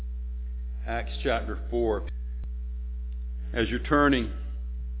Acts chapter 4. As you're turning,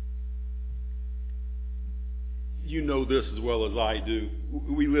 you know this as well as I do.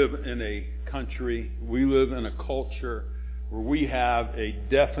 We live in a country, we live in a culture where we have a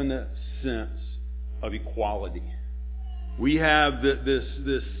definite sense of equality. We have this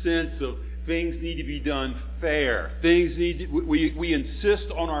sense of things need to be done fair. We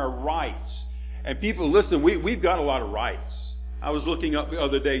insist on our rights. And people, listen, we've got a lot of rights. I was looking up the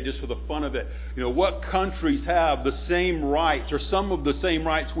other day just for the fun of it. You know, what countries have the same rights or some of the same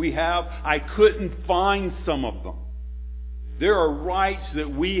rights we have? I couldn't find some of them. There are rights that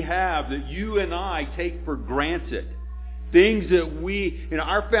we have that you and I take for granted. Things that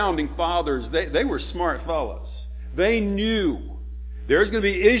our founding fathers, they were smart fellows. They knew there's going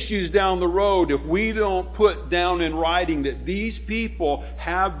to be issues down the road if we don't put down in writing that these people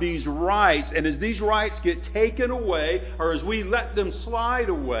have these rights. And as these rights get taken away, or as we let them slide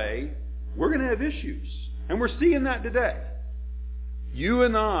away, we're going to have issues. And we're seeing that today. You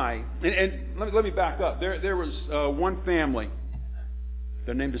and I, and let me back up. There was one family.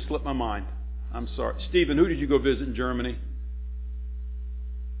 Their name just slipped my mind. I'm sorry. Stephen, who did you go visit in Germany?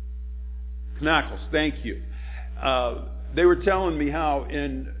 Knackles, thank you. They were telling me how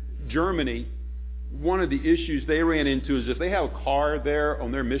in Germany, one of the issues they ran into is if they have a car there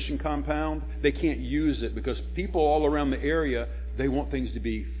on their mission compound, they can't use it because people all around the area, they want things to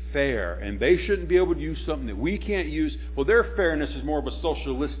be fair. And they shouldn't be able to use something that we can't use. Well, their fairness is more of a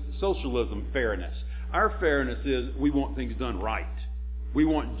socialism fairness. Our fairness is we want things done right. We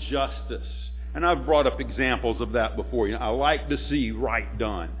want justice. And I've brought up examples of that before. You know, I like to see right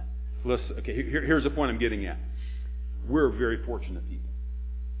done. Listen, okay, here's the point I'm getting at. We're very fortunate people.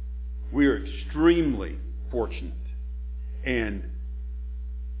 We are extremely fortunate. And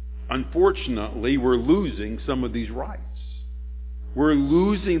unfortunately, we're losing some of these rights. We're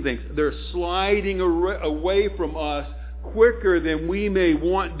losing things. They're sliding away from us quicker than we may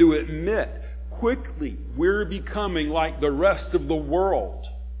want to admit. Quickly, we're becoming like the rest of the world.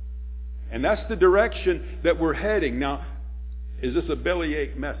 And that's the direction that we're heading. Now, is this a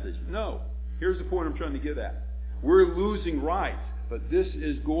bellyache message? No. Here's the point I'm trying to get at. We're losing rights, but this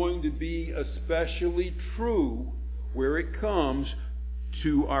is going to be especially true where it comes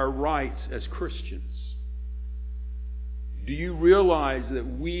to our rights as Christians. Do you realize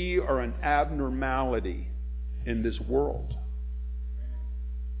that we are an abnormality in this world?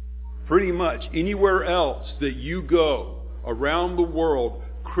 Pretty much anywhere else that you go around the world,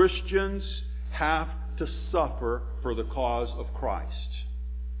 Christians have to suffer for the cause of Christ.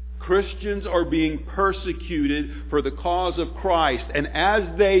 Christians are being persecuted for the cause of Christ. And as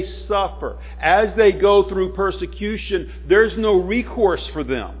they suffer, as they go through persecution, there's no recourse for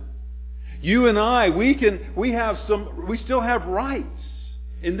them. You and I, we still have rights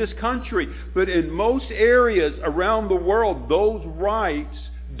in this country. But in most areas around the world, those rights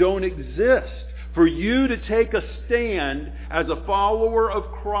don't exist. For you to take a stand as a follower of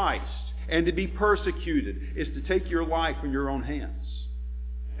Christ and to be persecuted is to take your life in your own hands.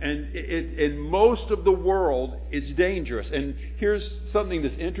 And in most of the world, it's dangerous. And here's something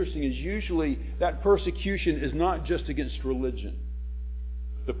that's interesting is usually that persecution is not just against religion.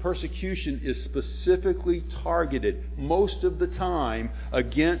 The persecution is specifically targeted most of the time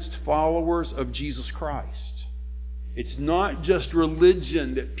against followers of Jesus Christ. It's not just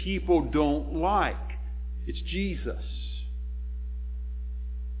religion that people don't like. It's Jesus.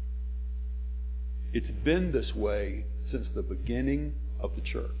 It's been this way since the beginning of the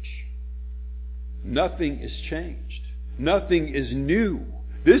church. Nothing is changed. Nothing is new.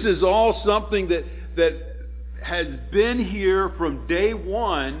 This is all something that has been here from day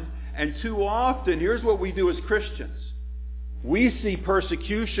one, and too often, here's what we do as Christians. We see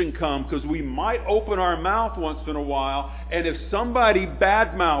persecution come because we might open our mouth once in a while, and if somebody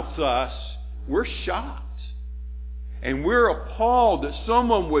badmouths us, we're shocked. And we're appalled that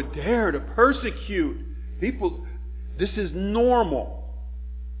someone would dare to persecute people. This is normal.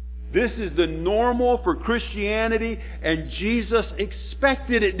 This is the normal for Christianity, and Jesus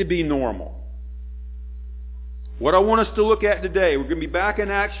expected it to be normal. What I want us to look at today, we're going to be back in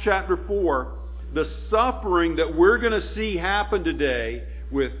Acts chapter 4, the suffering that we're going to see happen today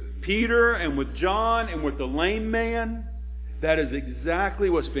with Peter and with John and with the lame man, that is exactly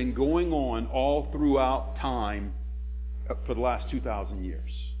what's been going on all throughout time for the last 2,000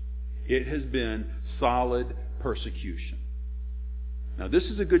 years. It has been solid persecution. Now, this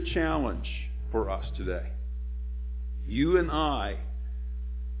is a good challenge for us today. You and I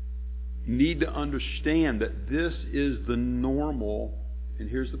need to understand that this is the normal, and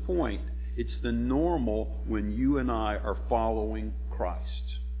here's the point, it's the normal when you and I are following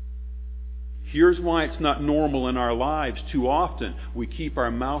Christ. Here's why it's not normal in our lives too often. We keep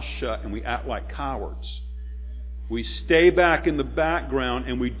our mouth shut and we act like cowards. We stay back in the background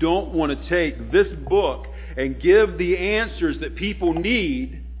and we don't want to take this book and give the answers that people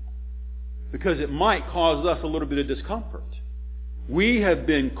need because it might cause us a little bit of discomfort. We have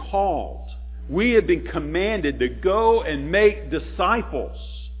been called. We have been commanded to go and make disciples.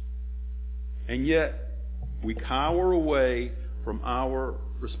 And yet, we cower away from our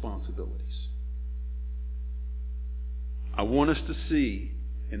responsibilities. I want us to see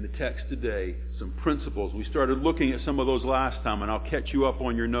in the text today some principles. We started looking at some of those last time, and I'll catch you up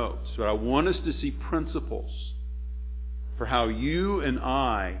on your notes. But I want us to see principles for how you and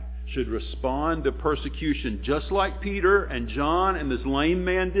I should respond to persecution just like Peter and John and this lame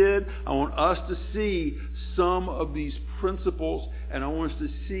man did. I want us to see some of these principles, and I want us to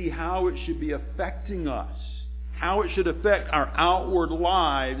see how it should be affecting us, how it should affect our outward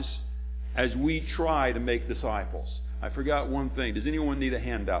lives as we try to make disciples. I forgot one thing. Does anyone need a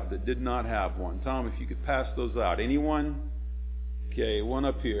handout that did not have one? Tom, if you could pass those out. Anyone? Okay, one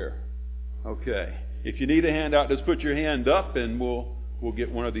up here. Okay. If you need a handout, just put your hand up and we'll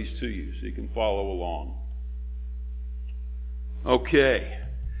get one of these to you so you can follow along. Okay.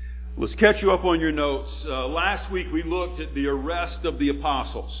 Let's catch you up on your notes. Last week we looked at the arrest of the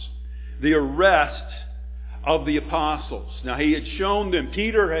apostles. The arrest of the apostles. Now he had shown them,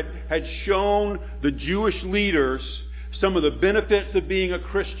 Peter had shown the Jewish leaders some of the benefits of being a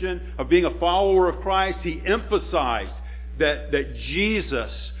Christian, of being a follower of Christ. He emphasized that Jesus,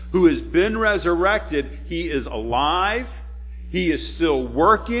 who has been resurrected, He is alive. He is still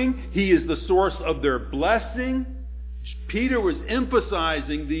working. He is the source of their blessing. Peter was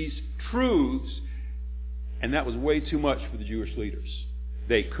emphasizing these truths, and that was way too much for the Jewish leaders.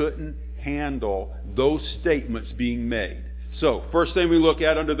 They couldn't handle those statements being made. So, first thing we look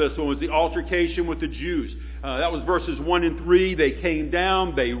at under this one was the altercation with the Jews. That was verses 1 and 3. They came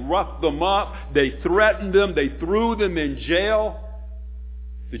down, they roughed them up, they threatened them, they threw them in jail.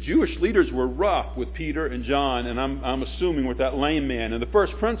 The Jewish leaders were rough with Peter and John, and I'm assuming with that lame man. And the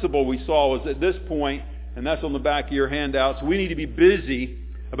first principle we saw was at this point, and that's on the back of your handouts, we need to be busy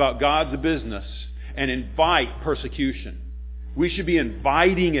about God's business and invite persecution. We should be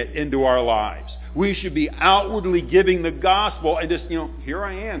inviting it into our lives. We should be outwardly giving the gospel and just, here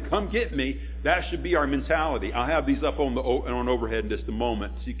I am, come get me. That should be our mentality. I'll have these up on overhead in just a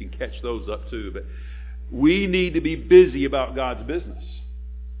moment so you can catch those up too. But we need to be busy about God's business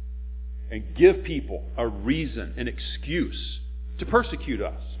and give people a reason, an excuse to persecute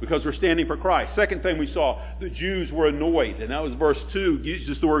us because we're standing for Christ. Second thing we saw, the Jews were annoyed. And that was verse 2.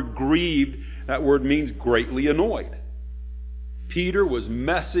 Uses the word grieved. That word means greatly annoyed. Peter was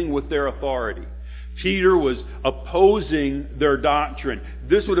messing with their authority. Peter was opposing their doctrine.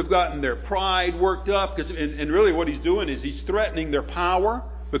 This would have gotten their pride worked up. And really what he's doing is he's threatening their power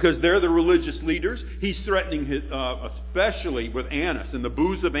because they're the religious leaders. He's threatening, especially with Annas and the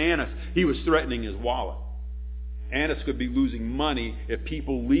booze of Annas, he was threatening his wallet. Annas could be losing money if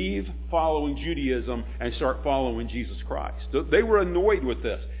people leave following Judaism and start following Jesus Christ. So they were annoyed with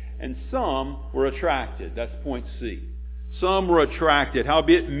this. And some were attracted. That's point C. Some were attracted,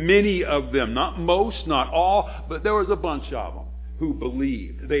 howbeit many of them, not most, not all, but there was a bunch of them who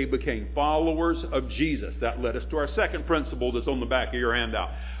believed. They became followers of Jesus. That led us to our second principle that's on the back of your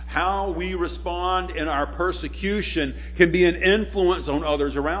handout. How we respond in our persecution can be an influence on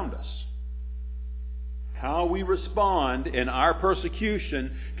others around us. How we respond in our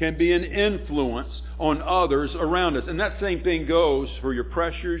persecution can be an influence on others around us. And that same thing goes for your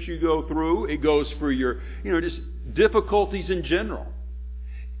pressures you go through. It goes for your, just difficulties in general.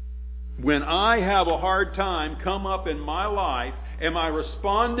 When I have a hard time come up in my life, am I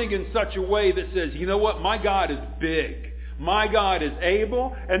responding in such a way that says, you know what, my God is big. My God is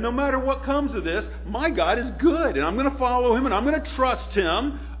able, and no matter what comes of this, my God is good, and I'm going to follow Him, and I'm going to trust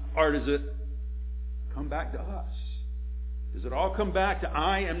Him? Or does it come back to us? Does it all come back to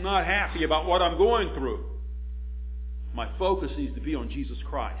I am not happy about what I'm going through? My focus needs to be on Jesus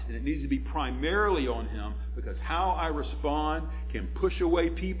Christ, and it needs to be primarily on Him, because how I respond can push away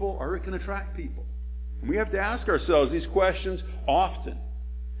people or it can attract people. And we have to ask ourselves these questions often.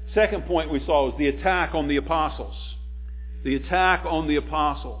 Second point we saw was the attack on the apostles. The attack on the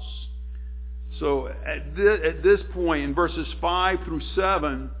apostles. So at this point, in verses 5 through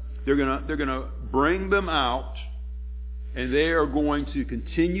 7, they're going to bring them out, and they are going to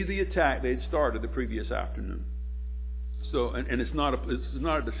continue the attack they had started the previous afternoon. So, and it's not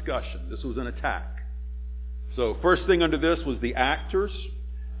a discussion. This was an attack. So, first thing under this was the actors.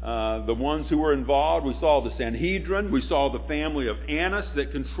 the ones who were involved. We saw the Sanhedrin. We saw the family of Annas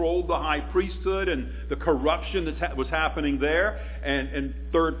that controlled the high priesthood and the corruption that was happening there. And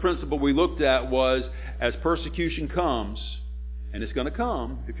third principle we looked at was, as persecution comes, and it's going to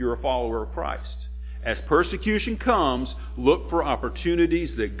come if you're a follower of Christ, as persecution comes, look for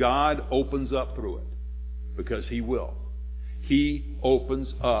opportunities that God opens up through it, because He will. He opens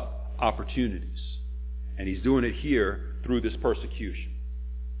up opportunities. And He's doing it here through this persecution.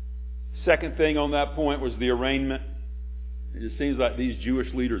 Second thing on that point was the arraignment. It just seems like these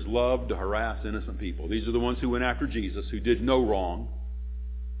Jewish leaders love to harass innocent people. These are the ones who went after Jesus, who did no wrong.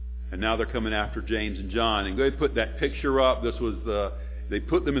 And now they're coming after James and John. And go ahead and put that picture up. They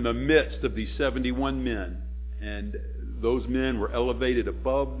put them in the midst of these 71 men. And those men were elevated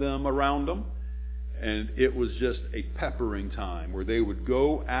above them, around them. And it was just a peppering time where they would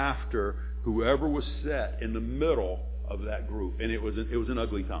go after whoever was set in the middle of that group. And it was an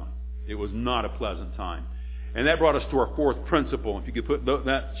ugly time. It was not a pleasant time. And that brought us to our fourth principle. If you could put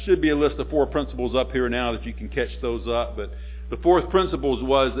that should be a list of 4 principles up here now that you can catch those up. But the fourth principle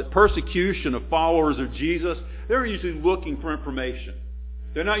was that persecution of followers of Jesus, they're usually looking for information.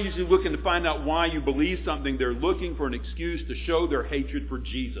 They're not usually looking to find out why you believe something. They're looking for an excuse to show their hatred for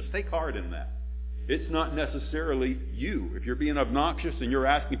Jesus. Take heart in that. It's not necessarily you. If you're being obnoxious and you're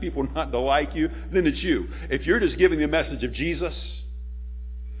asking people not to like you, then it's you. If you're just giving the message of Jesus,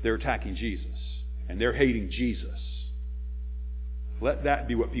 they're attacking Jesus. And they're hating Jesus. Let that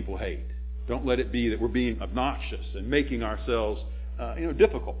be what people hate. Don't let it be that we're being obnoxious and making ourselves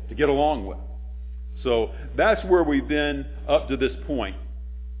difficult to get along with. So that's where we've been up to this point.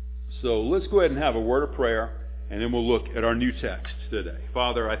 So let's go ahead and have a word of prayer, and then we'll look at our new text today.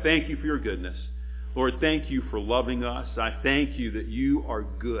 Father, I thank you for your goodness. Lord, thank you for loving us. I thank you that you are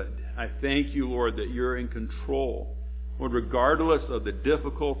good. I thank you, Lord, that you're in control. Lord, regardless of the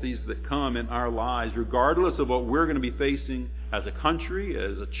difficulties that come in our lives, regardless of what we're going to be facing as a country,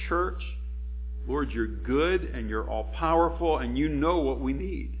 as a church, Lord, you're good and you're all-powerful and you know what we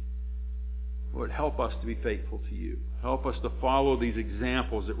need. Lord, help us to be faithful to you. Help us to follow these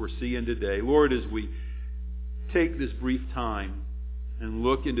examples that we're seeing today. Lord, as we take this brief time and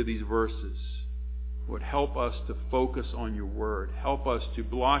look into these verses, Lord, help us to focus on your word. Help us to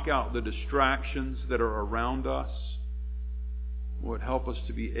block out the distractions that are around us. Lord, help us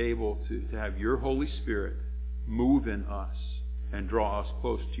to be able to have your Holy Spirit move in us and draw us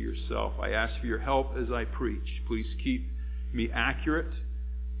close to yourself. I ask for your help as I preach. Please keep me accurate.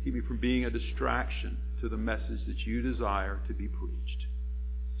 Keep me from being a distraction to the message that you desire to be preached.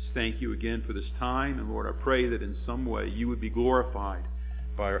 Thank you again for this time. And Lord, I pray that in some way you would be glorified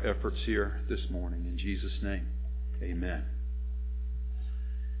by our efforts here this morning. In Jesus' name, amen.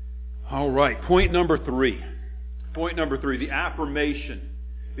 All right, point number 3. Point number 3, the affirmation.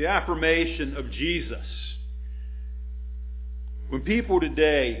 The affirmation of Jesus. When people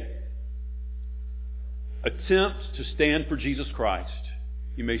today attempt to stand for Jesus Christ,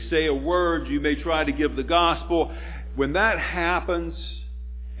 you may say a word, you may try to give the gospel. When that happens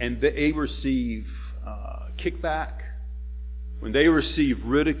and they receive kickback, when they receive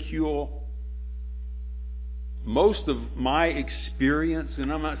ridicule, most of my experience,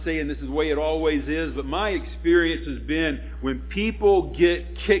 and I'm not saying this is the way it always is, but my experience has been when people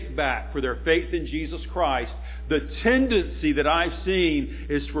get kickback for their faith in Jesus Christ, the tendency that I've seen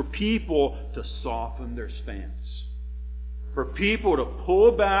is for people to soften their stance. For people to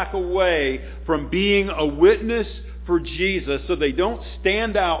pull back away from being a witness for Jesus so they don't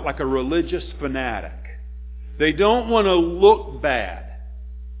stand out like a religious fanatic. They don't want to look bad.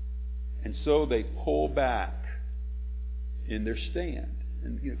 And so they pull back in their stand.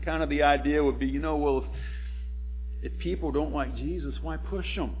 And kind of the idea would be, if people don't like Jesus, why push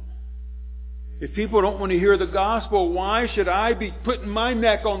them? If people don't want to hear the gospel, why should I be putting my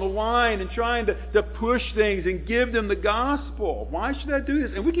neck on the line and trying to push things and give them the gospel? Why should I do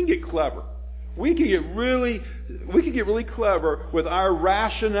this? And we can get clever. We can get really clever with our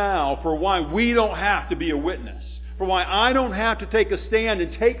rationale for why we don't have to be a witness. For why I don't have to take a stand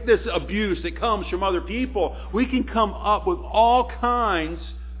and take this abuse that comes from other people. We can come up with all kinds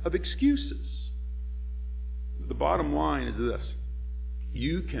of excuses. The bottom line is this.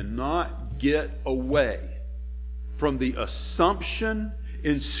 You cannot get away from the assumption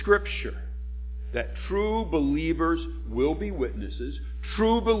in Scripture that true believers will be witnesses.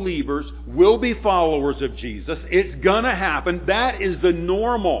 True believers will be followers of Jesus. It's going to happen. That is the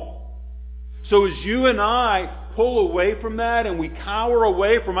normal. So as you and I pull away from that and we cower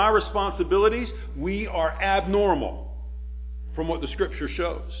away from our responsibilities, we are abnormal from what the Scripture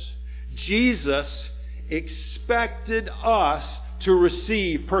shows. Jesus expected us to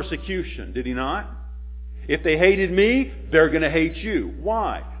receive persecution, did He not? If they hated me, they're going to hate you.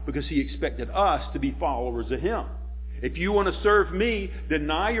 Why? Because He expected us to be followers of Him. If you want to serve me,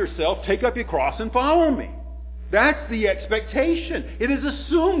 deny yourself, take up your cross and follow me. That's the expectation. It is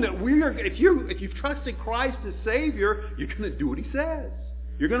assumed that if you've trusted Christ as Savior, you're going to do what He says.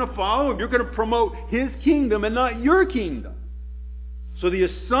 You're going to follow Him. You're going to promote His kingdom and not your kingdom. So the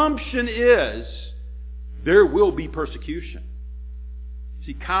assumption is there will be persecution.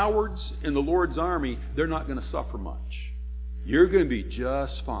 See, cowards in the Lord's army, they're not going to suffer much. You're going to be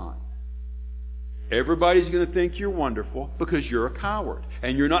just fine. Everybody's going to think you're wonderful because you're a coward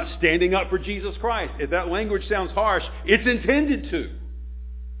and you're not standing up for Jesus Christ. If that language sounds harsh, it's intended to.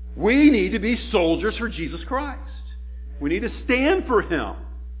 We need to be soldiers for Jesus Christ. We need to stand for Him.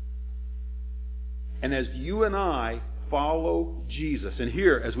 And as you and I follow Jesus, and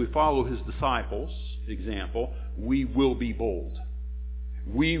here as we follow His disciples' example, we will be bold.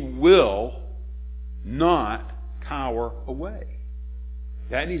 We will not cower away.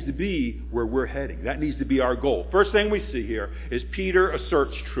 That needs to be where we're heading. That needs to be our goal. First thing we see here is Peter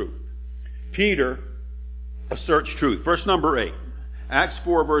asserts truth. Peter asserts truth. Verse number 8. Acts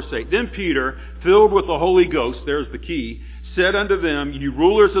 4, verse 8. Then Peter, filled with the Holy Ghost, there's the key, said unto them, you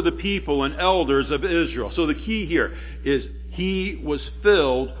rulers of the people and elders of Israel. So the key here is he was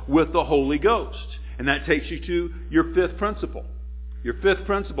filled with the Holy Ghost. And that takes you to your fifth principle. Your fifth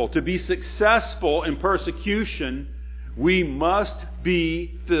principle. To be successful in persecution, we must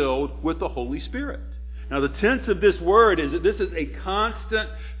be filled with the Holy Spirit. Now the tense of this word is that this is a constant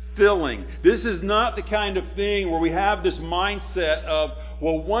filling. This is not the kind of thing where we have this mindset of,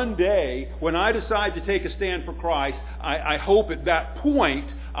 well, one day when I decide to take a stand for Christ, I hope at that point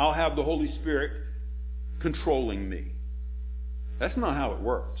I'll have the Holy Spirit controlling me. That's not how it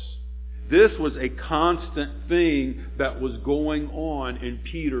works. This was a constant thing that was going on in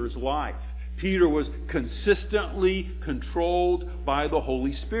Peter's life. Peter was consistently controlled by the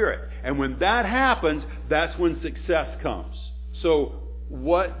Holy Spirit. And when that happens, that's when success comes. So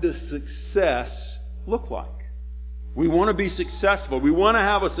what does success look like? We want to be successful. We want to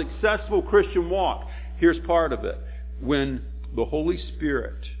have a successful Christian walk. Here's part of it. When the Holy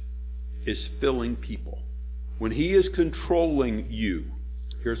Spirit is filling people, when He is controlling you,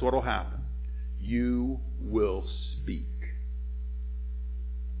 here's what will happen. You will speak.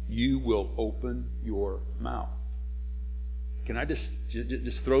 You will open your mouth. Can I just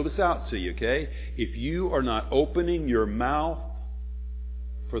throw this out to you, okay? If you are not opening your mouth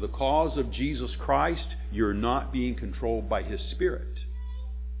for the cause of Jesus Christ, you're not being controlled by His Spirit.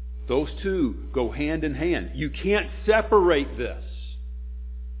 Those two go hand in hand. You can't separate this.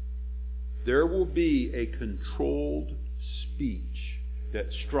 There will be a controlled speech that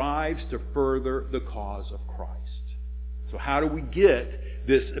strives to further the cause of Christ. So how do we get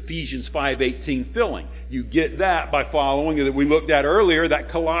this Ephesians 5:18 filling? You get that by following that we looked at earlier, that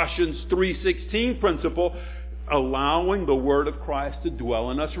Colossians 3:16 principle, allowing the Word of Christ to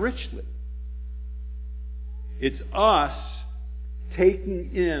dwell in us richly. It's us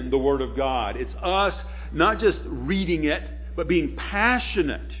taking in the Word of God. It's us not just reading it, but being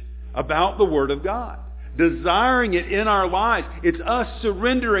passionate about the Word of God. Desiring it in our lives. It's us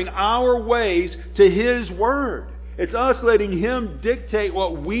surrendering our ways to His Word. It's us letting Him dictate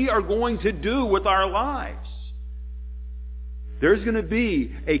what we are going to do with our lives. There's going to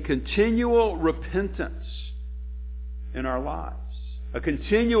be a continual repentance in our lives. A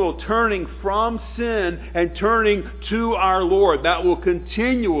continual turning from sin and turning to our Lord. That will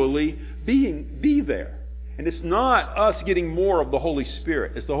continually be there. And it's not us getting more of the Holy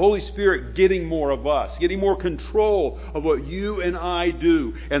Spirit. It's the Holy Spirit getting more of us, getting more control of what you and I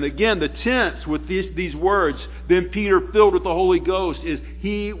do. And again, the tense with these words, then Peter filled with the Holy Ghost, is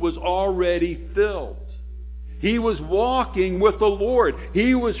he was already filled. He was walking with the Lord.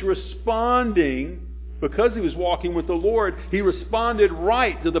 He was responding, because he was walking with the Lord, he responded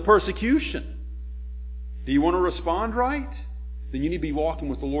right to the persecution. Do you want to respond right? Then you need to be walking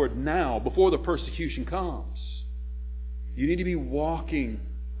with the Lord now, before the persecution comes. You need to be walking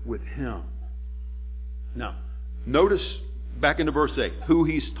with Him. Now, notice back into verse 8, who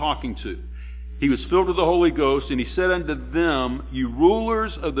he's talking to. He was filled with the Holy Ghost, and he said unto them, you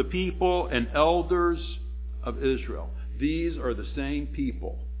rulers of the people and elders of Israel. These are the same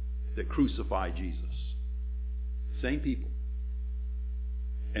people that crucified Jesus. Same people.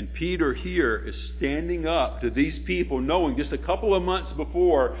 And Peter here is standing up to these people, knowing just a couple of months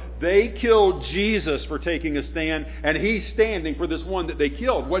before they killed Jesus for taking a stand, and he's standing for this one that they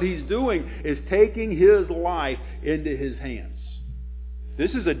killed. What he's doing is taking his life into his hands.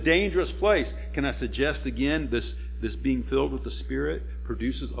 This is a dangerous place. Can I suggest again this being filled with the Spirit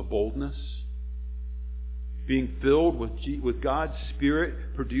produces a boldness. Being filled with God's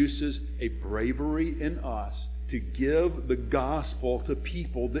Spirit produces a bravery in us to give the gospel to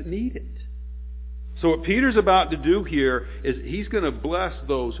people that need it. So what Peter's about to do here is he's going to bless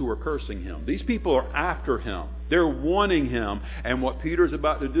those who are cursing him. These people are after him. They're wanting him. And what Peter's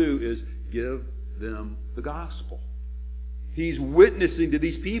about to do is give them the gospel. He's witnessing to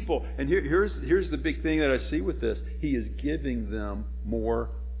these people. And here's the big thing that I see with this. He is giving them more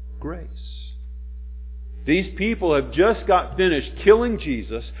grace. These people have just got finished killing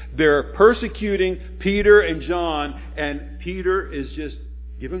Jesus. They're persecuting Peter and John. And Peter is just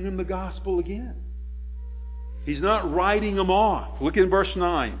giving them the gospel again. He's not writing them off. Look in verse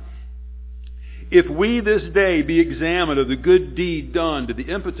 9. If we this day be examined of the good deed done to the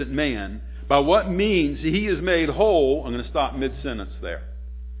impotent man, by what means he is made whole. I'm going to stop mid-sentence there.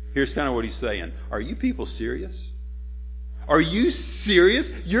 Here's kind of what he's saying. Are you people serious? Are you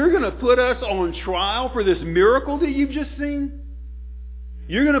serious? You're going to put us on trial for this miracle that you've just seen?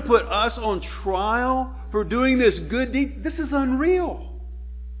 You're going to put us on trial for doing this good deed? This is unreal.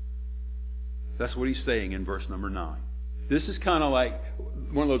 That's what he's saying in verse number 9. This is kind of like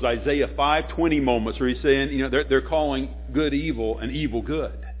one of those Isaiah 5:20 moments where he's saying, they're calling good evil and evil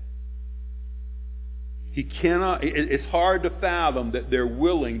good. He cannot, it's hard to fathom that they're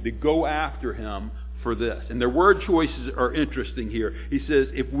willing to go after him for this. And their word choices are interesting here. He says,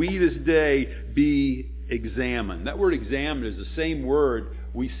 if we this day be examined. That word examined is the same word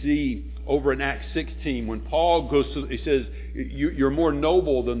we see over in Acts 16 when Paul goes to, he says, you're more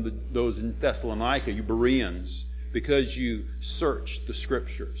noble than those in Thessalonica, you Bereans, because you searched the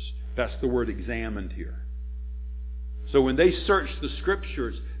Scriptures. That's the word examined here. So when they searched the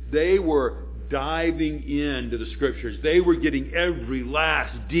Scriptures, they were diving into the Scriptures. They were getting every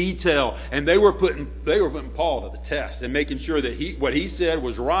last detail, and they were putting Paul to the test and making sure that what he said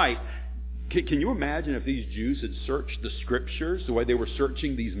was right. Can you imagine if these Jews had searched the Scriptures the way they were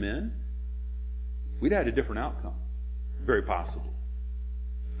searching these men? We'd had a different outcome. Very possible.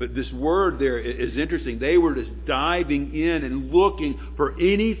 But this word there is interesting. They were just diving in and looking for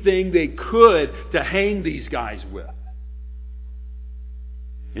anything they could to hang these guys with.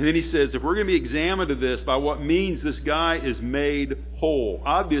 And then he says, if we're going to be examined of this, by what means this guy is made whole.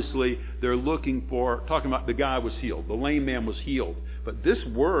 Obviously, they're talking about the guy was healed. The lame man was healed. But this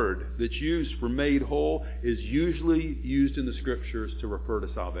word that's used for made whole is usually used in the Scriptures to refer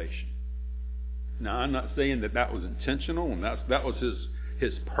to salvation. Now, I'm not saying that was intentional and that was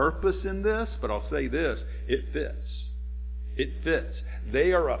his purpose in this, but I'll say this, it fits. It fits.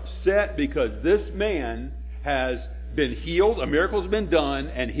 They are upset because this man has been healed, a miracle has been done,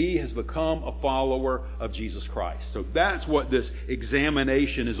 and he has become a follower of Jesus Christ. So that's what this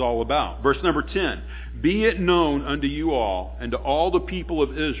examination is all about. Verse number 10, be it known unto you all and to all the people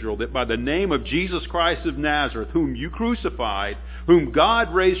of Israel that by the name of Jesus Christ of Nazareth, whom you crucified, whom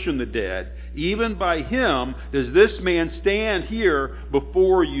God raised from the dead, even by him does this man stand here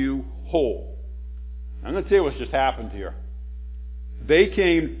before you whole. I'm going to tell you what's just happened here. They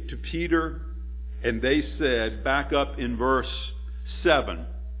came to Peter and they said, back up in verse 7,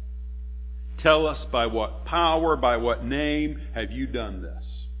 tell us by what power, by what name have you done this?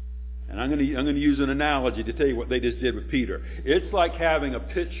 And I'm going to use an analogy to tell you what they just did with Peter. It's like having a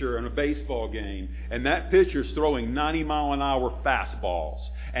pitcher in a baseball game, and that pitcher's throwing 90-mile-an-hour fastballs,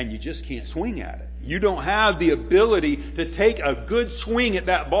 and you just can't swing at it. You don't have the ability to take a good swing at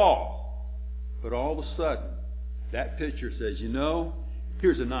that ball. But all of a sudden, that pitcher says,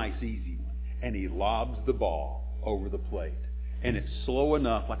 here's a nice, easy one. And he lobs the ball over the plate. And it's slow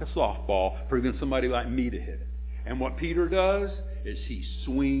enough, like a softball, for even somebody like me to hit it. And what Peter does is he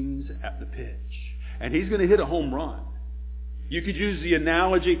swings at the pitch. And he's going to hit a home run. You could use the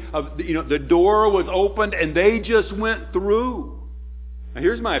analogy of, the door was opened and they just went through. Now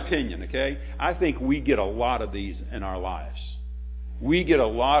here's my opinion, okay? I think we get a lot of these in our lives. We get a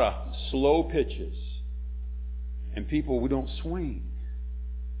lot of slow pitches. And people, we don't swing.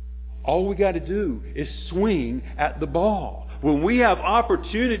 All we got to do is swing at the ball. When we have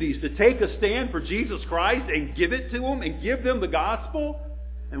opportunities to take a stand for Jesus Christ and give it to them and give them the gospel,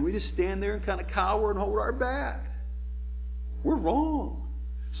 and we just stand there and kind of cower and hold our back. We're wrong.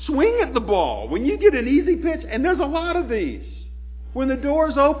 Swing at the ball. When you get an easy pitch, and there's a lot of these, when the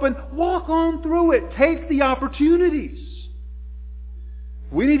door's open, walk on through it. Take the opportunities.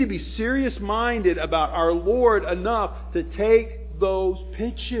 We need to be serious-minded about our Lord enough to take those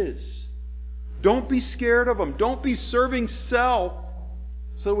pitches. Don't be scared of them. Don't be serving self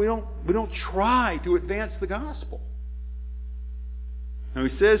so we don't try to advance the gospel. Now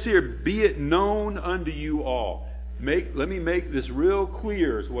he says here, be it known unto you all. let me make this real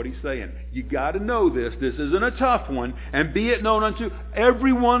clear is what he's saying. You got to know this. This isn't a tough one. And be it known unto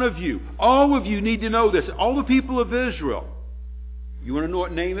every one of you. All of you need to know this. All the people of Israel. You want to know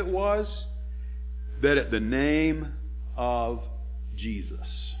what name it was? That at the name of Jesus.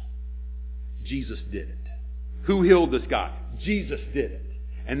 Jesus did it. Who healed this guy? Jesus did it.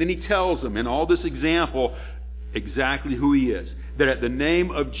 And then he tells them in all this example exactly who he is. That at the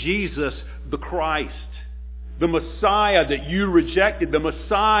name of Jesus, the Christ, the Messiah that you rejected, the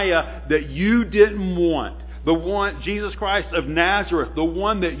Messiah that you didn't want, the one, Jesus Christ of Nazareth, the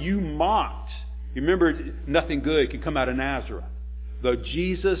one that you mocked. You remember, nothing good could come out of Nazareth. The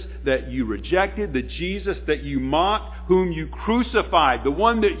Jesus that you rejected, the Jesus that you mocked, whom you crucified, the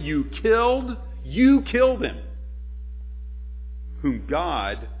one that you killed him. Whom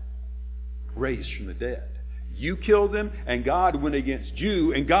God raised from the dead. You killed him, and God went against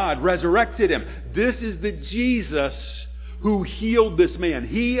you, and God resurrected him. This is the Jesus who healed this man.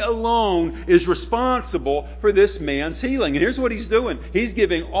 He alone is responsible for this man's healing. And here's what he's doing. He's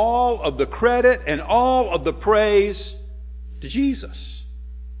giving all of the credit and all of the praise to Jesus,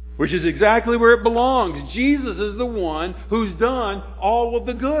 which is exactly where it belongs. Jesus is the one who's done all of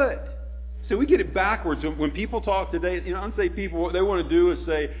the good. So we get it backwards. When people talk today, unsaved people, what they want to do is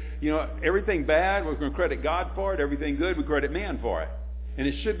say, everything bad, we're going to credit God for it. Everything good, we credit man for it. And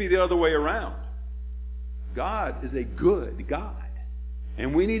it should be the other way around. God is a good God.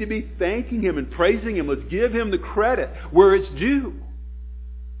 And we need to be thanking him and praising him. Let's give him the credit where it's due.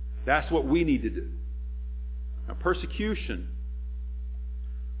 That's what we need to do. Now, persecution,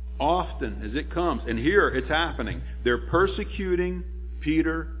 often as it comes, and here it's happening, they're persecuting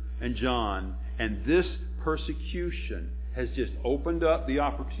Peter and John, and this persecution has just opened up the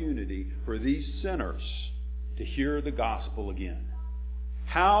opportunity for these sinners to hear the gospel again.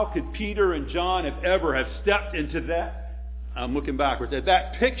 How could Peter and John have stepped into that? I'm looking backwards at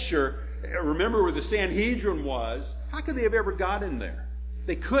that picture. Remember where the Sanhedrin was? How could they have ever got in there?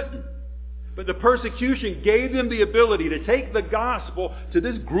 They couldn't. But the persecution gave them the ability to take the gospel to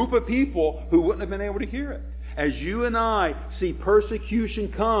this group of people who wouldn't have been able to hear it. As you and I see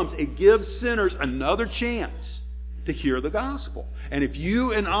persecution comes, it gives sinners another chance to hear the gospel. And if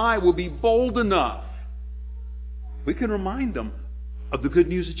you and I will be bold enough, we can remind them of the good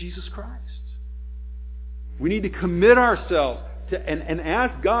news of Jesus Christ. We need to commit ourselves to, and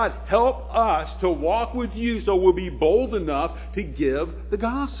ask God, help us to walk with you so we'll be bold enough to give the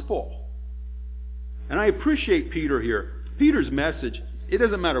gospel. And I appreciate Peter here. Peter's message, it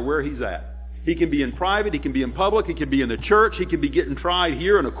doesn't matter where he's at. He can be in private, he can be in public, he can be in the church, he can be getting tried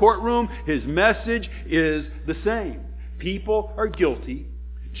here in a courtroom. His message is the same. People are guilty.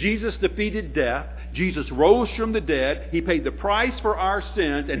 Jesus defeated death. Jesus rose from the dead. He paid the price for our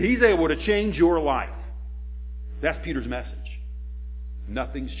sins, and he's able to change your life. That's Peter's message.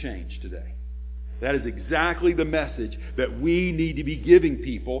 Nothing's changed today. That is exactly the message that we need to be giving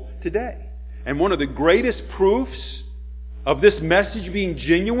people today. And one of the greatest proofs of this message being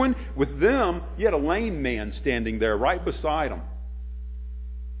genuine, with them, you had a lame man standing there right beside them.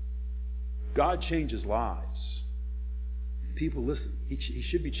 God changes lives. People, listen, He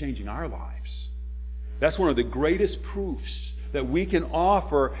should be changing our lives. That's one of the greatest proofs that we can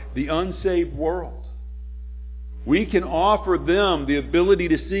offer the unsaved world. We can offer them the ability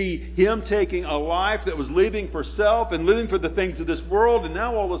to see Him taking a life that was living for self and living for the things of this world, and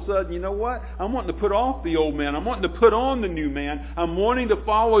now all of a sudden, you know what? I'm wanting to put off the old man. I'm wanting to put on the new man. I'm wanting to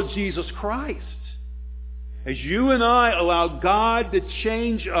follow Jesus Christ. As you and I allow God to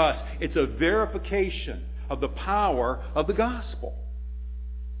change us, it's a verification of the power of the gospel.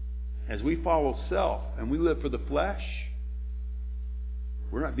 As we follow self and we live for the flesh,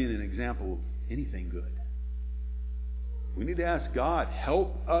 we're not being an example of anything good. We need to ask God,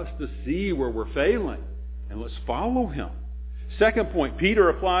 help us to see where we're failing, and let's follow Him. Second point, Peter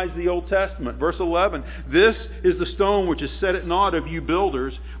applies the Old Testament. Verse 11, this is the stone which is set at naught of you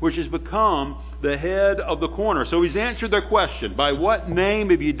builders, which has become the head of the corner. So he's answered their question. By what name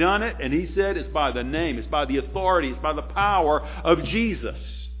have you done it? And he said it's by the name, it's by the authority, it's by the power of Jesus.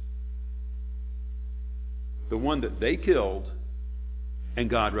 The one that they killed and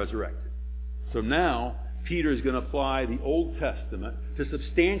God resurrected. So now Peter is going to apply the Old Testament to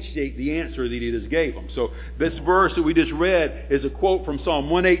substantiate the answer that he just gave them. So this verse that we just read is a quote from Psalm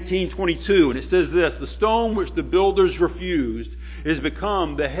 118:22, and it says this, the stone which the builders refused is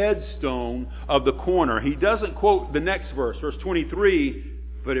become the headstone of the corner. He doesn't quote the next verse, verse 23,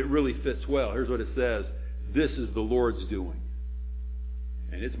 but it really fits well. Here's what it says, this is the Lord's doing,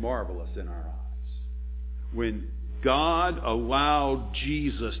 and it's marvelous in our eyes. When God allowed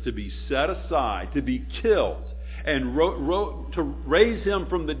Jesus to be set aside, to be killed, and to raise him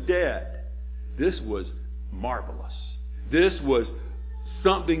from the dead. This was marvelous. This was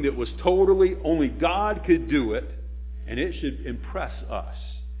something that was totally, only God could do it, and it should impress us.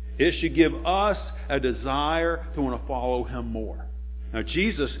 It should give us a desire to want to follow him more. Now,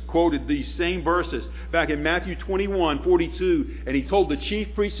 Jesus quoted these same verses back in Matthew 21:42, and he told the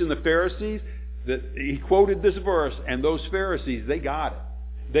chief priests and the Pharisees that he quoted this verse, and those Pharisees, they got it.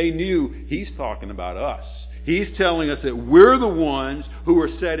 They knew he's talking about us. He's telling us that we're the ones who are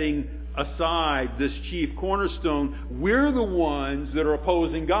setting aside this chief cornerstone. We're the ones that are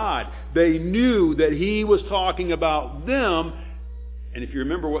opposing God. They knew that he was talking about them, and if you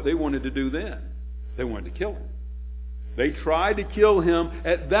remember what they wanted to do then, they wanted to kill him. They tried to kill him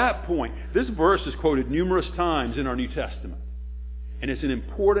at that point. This verse is quoted numerous times in our New Testament. And it's an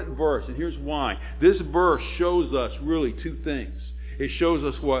important verse, and here's why. This verse shows us really two things. It shows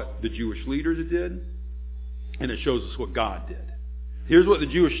us what the Jewish leaders did, and it shows us what God did. Here's what the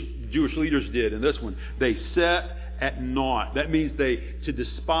Jewish leaders did in this one. They set at naught. That means to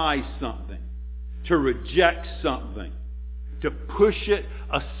despise something, to reject something, to push it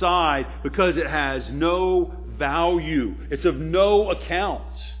aside because it has no value. It's of no account.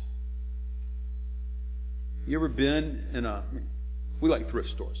 You ever been we like thrift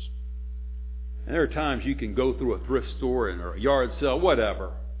stores. And there are times you can go through a thrift store or a yard sale,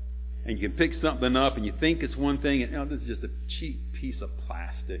 whatever, and you can pick something up and you think it's one thing, and this is just a cheap piece of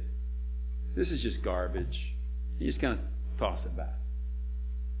plastic. This is just garbage. You just kind of toss it back.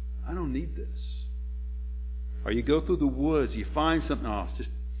 I don't need this. Or you go through the woods, you find something else,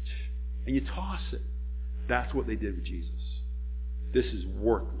 and you toss it. That's what they did with Jesus. This is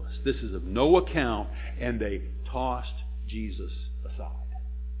worthless. This is of no account, and they tossed Jesus aside.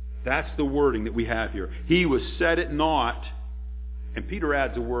 That's the wording that we have here. He was set at naught, and Peter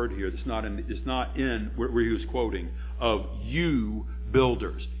adds a word here that's not in where he was quoting, of you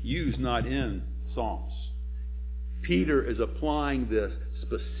builders. You's not in Psalms. Peter is applying this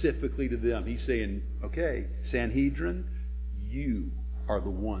specifically to them. He's saying, okay, Sanhedrin, you are the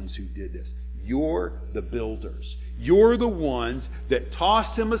ones who did this. You're the builders. You're the ones that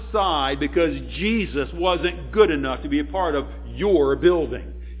tossed him aside because Jesus wasn't good enough to be a part of your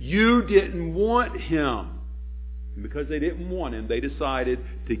building. You didn't want him. And because they didn't want him, they decided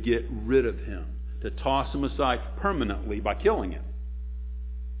to get rid of him, to toss him aside permanently by killing him.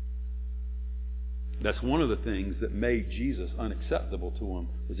 That's one of the things that made Jesus unacceptable to them,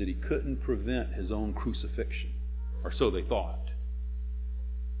 was that he couldn't prevent his own crucifixion. Or so they thought.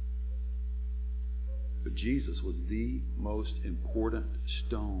 But Jesus was the most important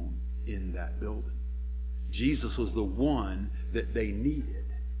stone in that building. Jesus was the one that they needed.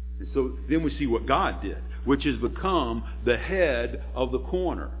 And so then we see what God did, which has become the head of the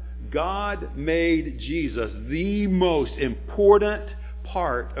corner. God made Jesus the most important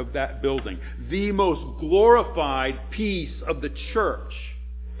part of that building, the most glorified piece of the church.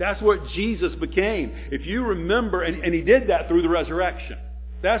 That's what Jesus became. If you remember, and he did that through the resurrection.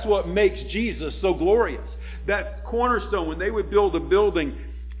 That's what makes Jesus so glorious. That cornerstone, when they would build a building,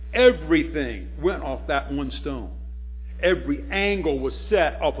 everything went off that one stone. Every angle was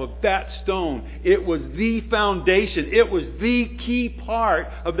set off of that stone. It was the foundation. It was the key part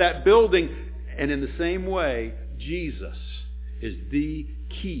of that building. And in the same way, Jesus is the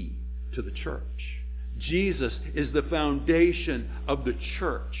key to the church. Jesus is the foundation of the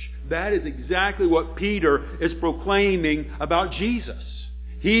church. That is exactly what Peter is proclaiming about Jesus.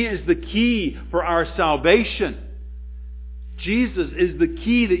 He is the key for our salvation. Jesus is the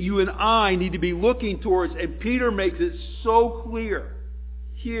key that you and I need to be looking towards. And Peter makes it so clear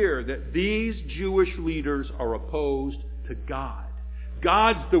here that these Jewish leaders are opposed to God.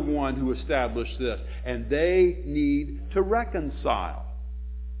 God's the one who established this. And they need to reconcile.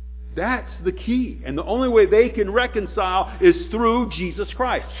 That's the key. And the only way they can reconcile is through Jesus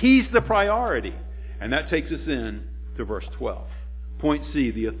Christ. He's the priority. And that takes us in to verse 12. Point C,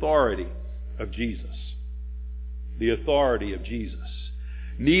 the authority of Jesus. The authority of Jesus.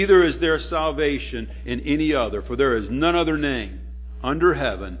 Neither is there salvation in any other, for there is none other name under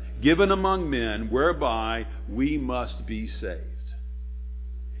heaven given among men whereby we must be saved.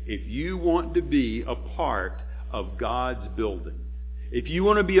 If you want to be a part of God's building, if you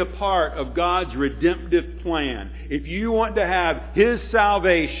want to be a part of God's redemptive plan, if you want to have His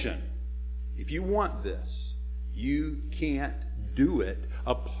salvation, if you want this, you can't do it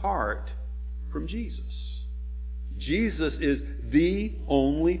apart from Jesus. Jesus is the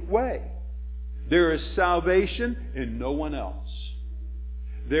only way. There is salvation in no one else.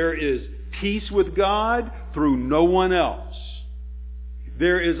 There is peace with God through no one else.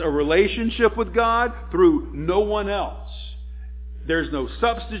 There is a relationship with God through no one else. There's no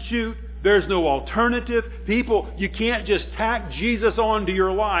substitute. There's no alternative. People, you can't just tack Jesus onto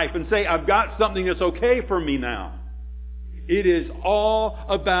your life and say, I've got something that's okay for me now. It is all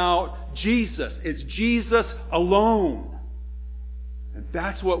about Jesus. It's Jesus alone. And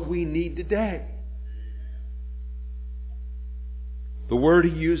that's what we need today. The word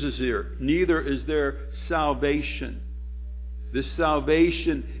he uses here, neither is there salvation. This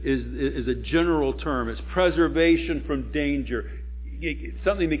salvation is a general term. It's preservation from danger. It's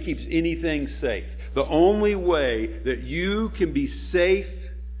something that keeps anything safe. The only way that you can be safe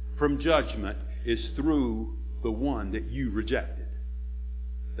from judgment is through the one that you rejected.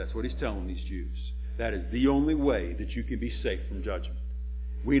 That's what he's telling these Jews. That is the only way that you can be safe from judgment.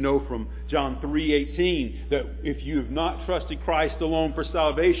 We know from John 3:18 that if you have not trusted Christ alone for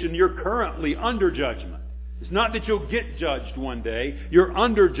salvation, you're currently under judgment. It's not that you'll get judged one day. You're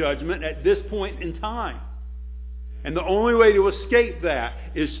under judgment at this point in time. And the only way to escape that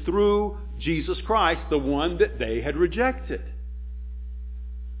is through Jesus Christ, the one that they had rejected.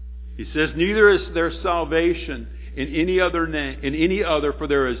 He says, neither is there salvation in any other, for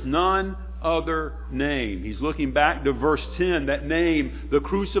there is none other name. He's looking back to verse 10, that name, the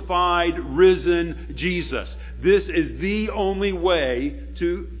crucified, risen Jesus. This is the only way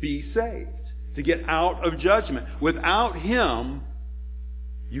to be saved, to get out of judgment. Without him,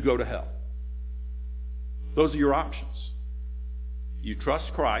 you go to hell. Those are your options. You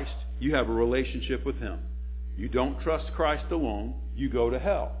trust Christ, you have a relationship with him. You don't trust Christ alone, you go to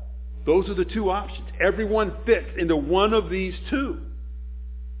hell. Those are the two options. Everyone fits into one of these two.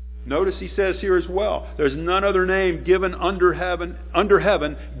 Notice he says here as well, there's none other name given under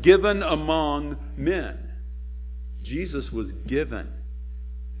heaven given among men. Jesus was given.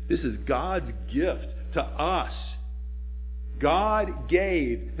 This is God's gift to us. God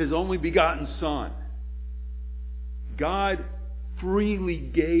gave his only begotten Son. God freely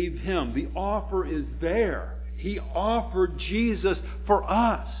gave him. The offer is there. He offered Jesus for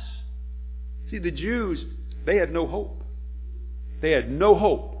us. See, the Jews, they had no hope. They had no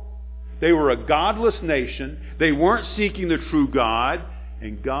hope. They were a godless nation. They weren't seeking the true God.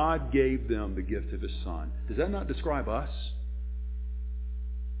 And God gave them the gift of his Son. Does that not describe us?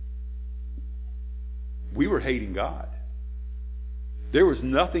 We were hating God. There was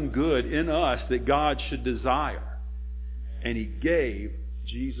nothing good in us that God should desire. And he gave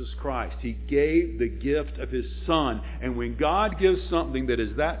Jesus Christ. He gave the gift of his Son. And when God gives something that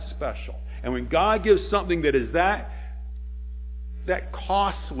is that special, and when God gives something that is that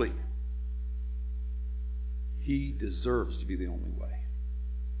costly, he deserves to be the only way.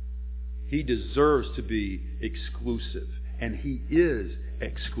 He deserves to be exclusive. And he is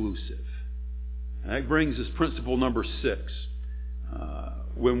exclusive. And that brings us principle number 6.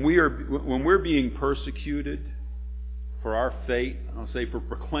 When we're being persecuted for our faith, I'll say for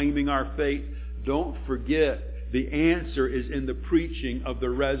proclaiming our faith, don't forget the answer is in the preaching of the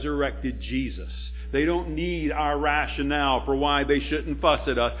resurrected Jesus. They don't need our rationale for why they shouldn't fuss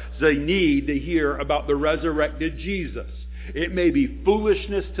at us. They need to hear about the resurrected Jesus. It may be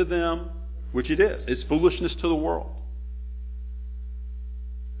foolishness to them, which it is. It's foolishness to the world.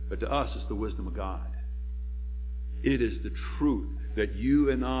 But to us, it's the wisdom of God. It is the truth that you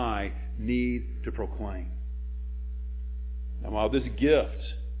and I need to proclaim. Now, while this gift,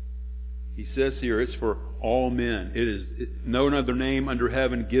 he says here, it's for all men. It is no other name under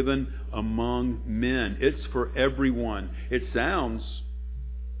heaven given among men. It's for everyone. It sounds,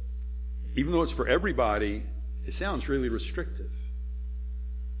 even though it's for everybody, it sounds really restrictive.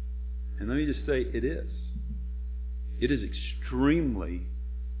 And let me just say, it is. It is extremely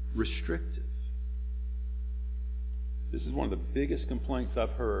restrictive. This is one of the biggest complaints I've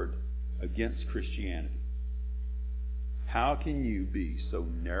heard against Christianity. How can you be so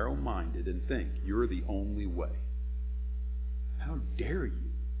narrow-minded and think you're the only way? How dare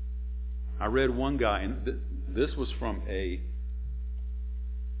you? I read one guy, and this was from a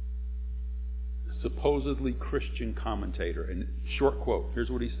supposedly Christian commentator. And short quote, here's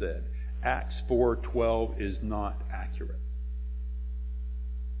what he said. Acts 4:12 is not accurate.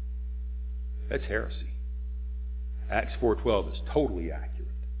 That's heresy. Acts 4:12 is totally accurate.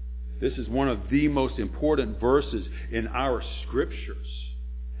 This is one of the most important verses in our Scriptures.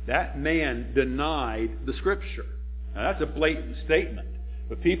 That man denied the Scripture. Now that's a blatant statement.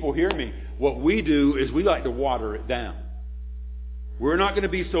 But people, hear me. What we do is we like to water it down. We're not going to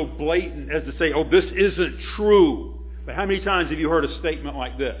be so blatant as to say, oh, this isn't true. But how many times have you heard a statement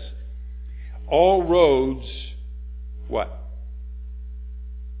like this? All roads, what?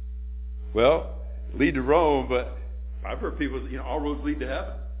 Well, lead to Rome, but I've heard people, all roads lead to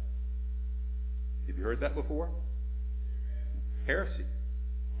heaven. Have you heard that before? Heresy.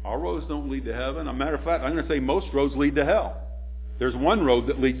 All roads don't lead to heaven. As a matter of fact, I'm going to say most roads lead to hell. There's one road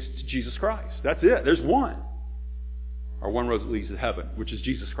that leads to Jesus Christ. That's it. There's one. Or one road that leads to heaven, which is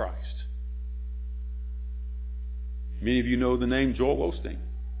Jesus Christ. Many of you know the name Joel Osteen.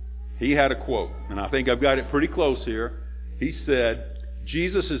 He had a quote, and I think I've got it pretty close here. He said,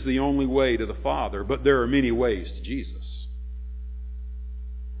 Jesus is the only way to the Father, but there are many ways to Jesus.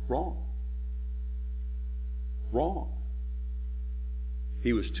 Wrong. Wrong.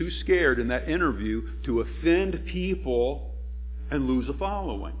 He was too scared in that interview to offend people and lose a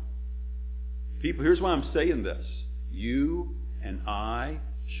following. People, here's why I'm saying this. You and I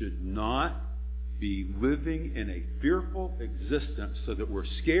should not be living in a fearful existence so that we're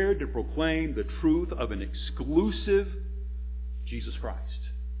scared to proclaim the truth of an exclusive Jesus Christ.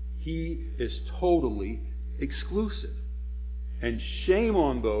 He is totally exclusive. And shame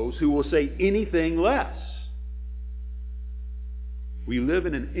on those who will say anything less. We live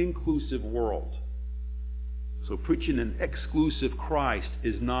in an inclusive world. So preaching an exclusive Christ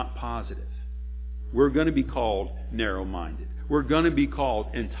is not positive. We're going to be called narrow-minded. We're going to be called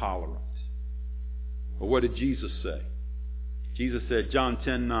intolerant. But what did Jesus say? Jesus said, John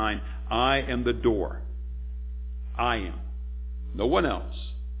 10:9, I am the door. I am. No one else.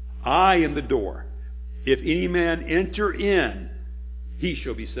 I am the door. If any man enter in, he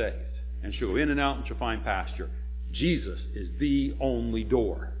shall be saved, and shall go in and out and shall find pasture. Jesus is the only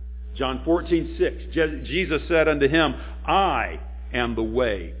door. John 14:6, Jesus said unto him, I am the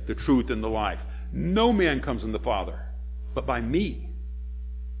way, the truth, and the life. No man comes in the Father, but by me.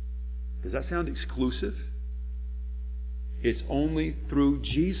 Does that sound exclusive? It's only through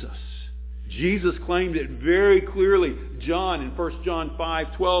Jesus. Jesus claimed it very clearly. John, in 1 John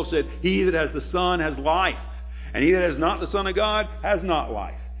 5:12 said, he that has the Son has life, and he that has not the Son of God has not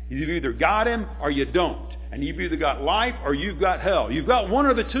life. You've either got him or you don't. And you've either got life or you've got hell. You've got one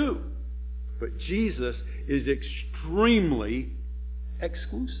or the two. But Jesus is extremely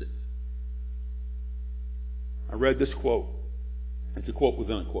exclusive. I read this quote. It's a quote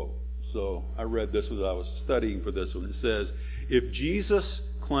within a quote. So I read this as I was studying for this one. It says, if Jesus'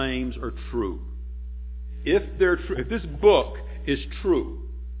 claims are true, if this book is true,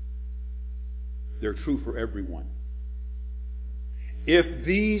 they're true for everyone. If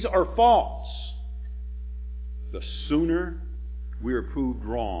these are false, the sooner we are proved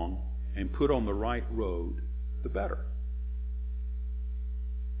wrong and put on the right road, the better.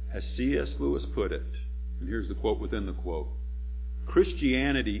 As C.S. Lewis put it, and here's the quote within the quote,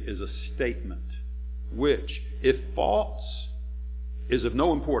 Christianity is a statement which, if false, is of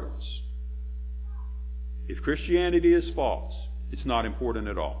no importance. If Christianity is false, it's not important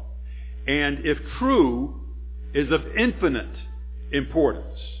at all. And if true, is of infinite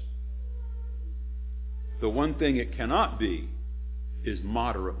importance. The one thing it cannot be is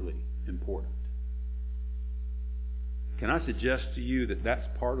moderately important. Can I suggest to you that that's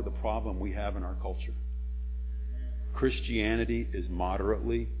part of the problem we have in our culture? Christianity is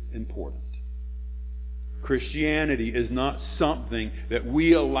moderately important. Christianity is not something that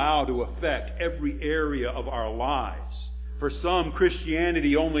we allow to affect every area of our lives. For some,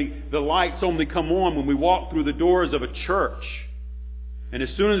 Christianity the lights only come on when we walk through the doors of a church. And as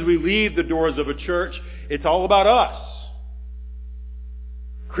soon as we leave the doors of a church, it's all about us.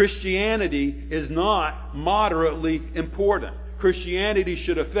 Christianity is not moderately important. Christianity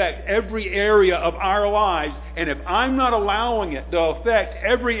should affect every area of our lives. And if I'm not allowing it to affect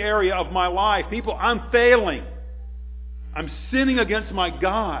every area of my life, people, I'm failing. I'm sinning against my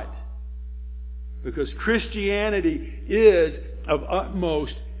God. Because Christianity is of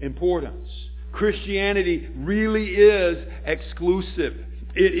utmost importance. Christianity really is exclusive.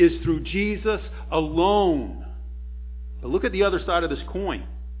 It is through Jesus alone. But look at the other side of this coin.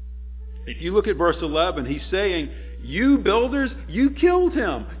 If you look at verse 11, he's saying, you builders, you killed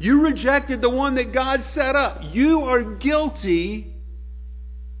him. You rejected the one that God set up. You are guilty.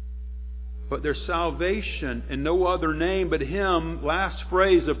 But there's salvation in no other name but him, last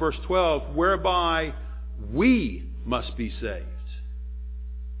phrase of verse 12, whereby we must be saved.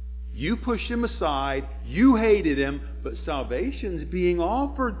 You pushed him aside, you hated him, but salvation's being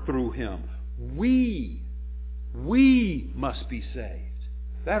offered through him. We must be saved.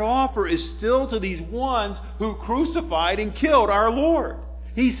 That offer is still to these ones who crucified and killed our Lord.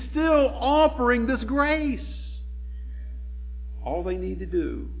 He's still offering this grace. All they need to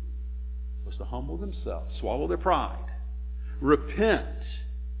do was to humble themselves, swallow their pride, repent,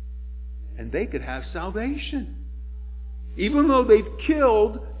 and they could have salvation. Even though they've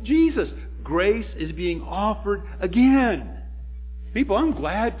killed Jesus. grace is being offered again. People, I'm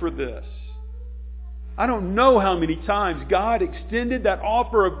glad for this. I don't know how many times God extended that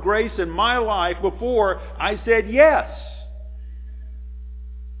offer of grace in my life before I said yes.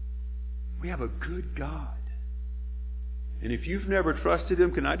 We have a good God. And if you've never trusted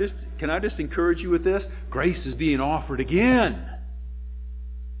Him, can I just encourage you with this? Grace is being offered again.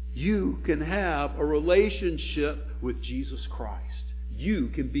 You can have a relationship with Jesus Christ. You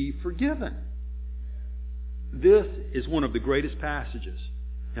can be forgiven. This is one of the greatest passages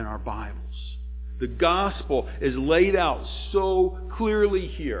in our Bibles. The gospel is laid out so clearly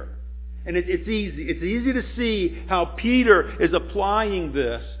here. And it's easy. It's easy to see how Peter is applying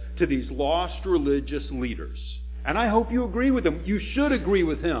this to these lost religious leaders. And I hope you agree with him. You should agree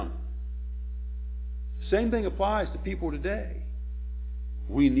with him. Same thing applies to people today.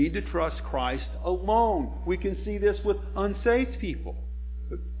 We need to trust Christ alone. We can see this with unsaved people.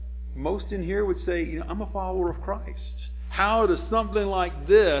 But most in here would say, I'm a follower of Christ. How does something like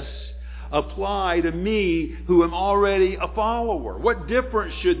this apply to me who am already a follower? What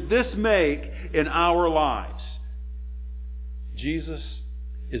difference should this make in our lives? Jesus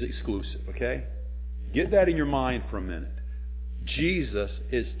is exclusive, okay? Get that in your mind for a minute. Jesus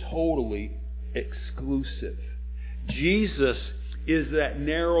is totally exclusive. Jesus is that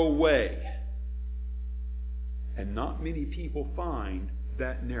narrow way. And not many people find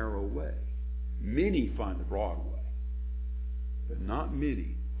that narrow way. Many find the broad way. But not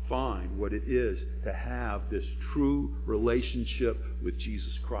many find what it is to have this true relationship with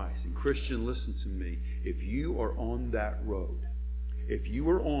Jesus Christ. And Christian, listen to me. If you are on that road, if you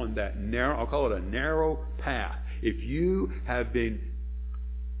are on that narrow, I'll call it a narrow path, if you have been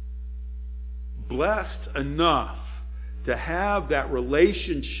blessed enough to have that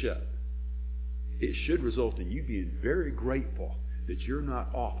relationship, it should result in you being very grateful that you're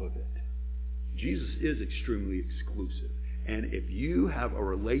not off of it. Jesus is extremely exclusive. And if you have a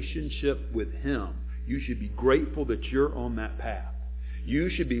relationship with Him, you should be grateful that you're on that path.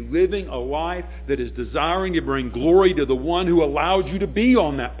 You should be living a life that is desiring to bring glory to the one who allowed you to be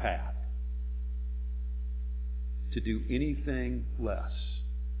on that path. To do anything less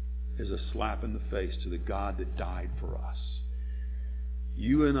is a slap in the face to the God that died for us.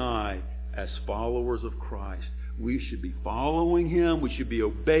 You and I, as followers of Christ, we should be following Him. We should be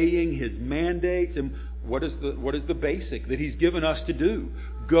obeying His mandates. And what is the basic that He's given us to do?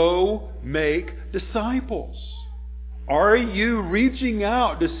 Go make disciples. Are you reaching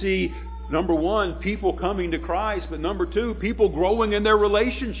out to see, number one, people coming to Christ, but number two, people growing in their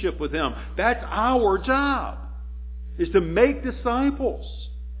relationship with Him? That's our job, is to make disciples.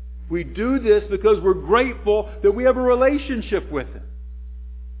 We do this because we're grateful that we have a relationship with Him.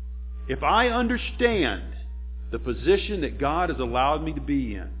 If I understand the position that God has allowed me to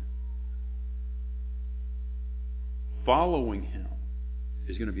be in, following Him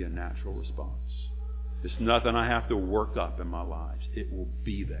is going to be a natural response. It's nothing I have to work up in my lives. It will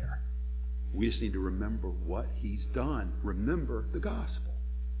be there. We just need to remember what He's done. Remember the gospel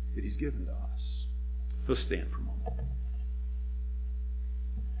that He's given to us. Let's stand for a moment.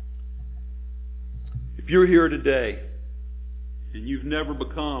 If you're here today and you've never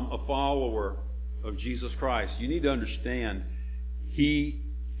become a follower of Jesus Christ, you need to understand He,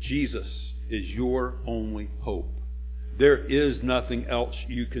 Jesus, is your only hope. There is nothing else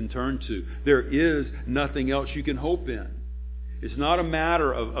you can turn to. There is nothing else you can hope in. It's not a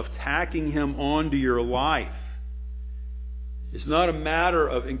matter of tacking Him onto your life. It's not a matter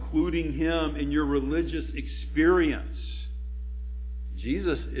of including Him in your religious experience.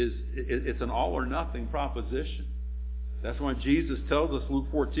 Jesus it's an all or nothing proposition. That's why Jesus tells us, Luke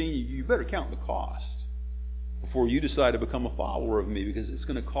 14, you better count the cost before you decide to become a follower of me, because it's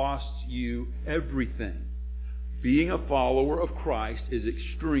going to cost you everything. Being a follower of Christ is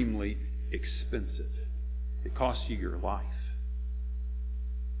extremely expensive. It costs you your life.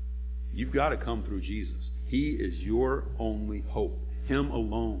 You've got to come through Jesus. He is your only hope. Him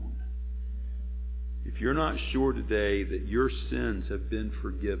alone. If you're not sure today that your sins have been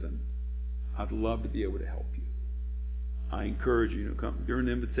forgiven, I'd love to be able to help you. I encourage you to come during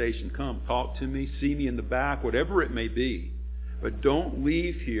the invitation. Come, talk to me, see me in the back, whatever it may be. But don't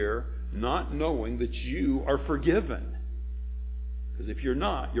leave here not knowing that you are forgiven. Because if you're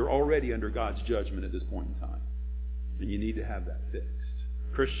not, you're already under God's judgment at this point in time. And you need to have that fixed.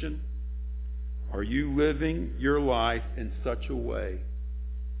 Christian, are you living your life in such a way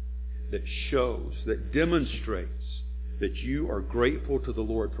that shows, that demonstrates that you are grateful to the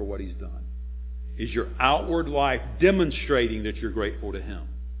Lord for what He's done? Is your outward life demonstrating that you're grateful to Him?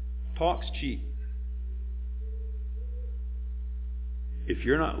 Talk's cheap. If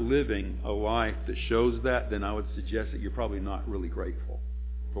you're not living a life that shows that, then I would suggest that you're probably not really grateful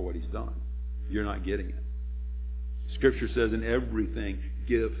for what He's done. You're not getting it. Scripture says in everything,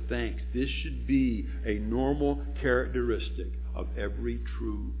 give thanks. This should be a normal characteristic of every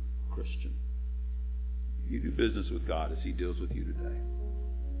true Christian. You do business with God as He deals with you today.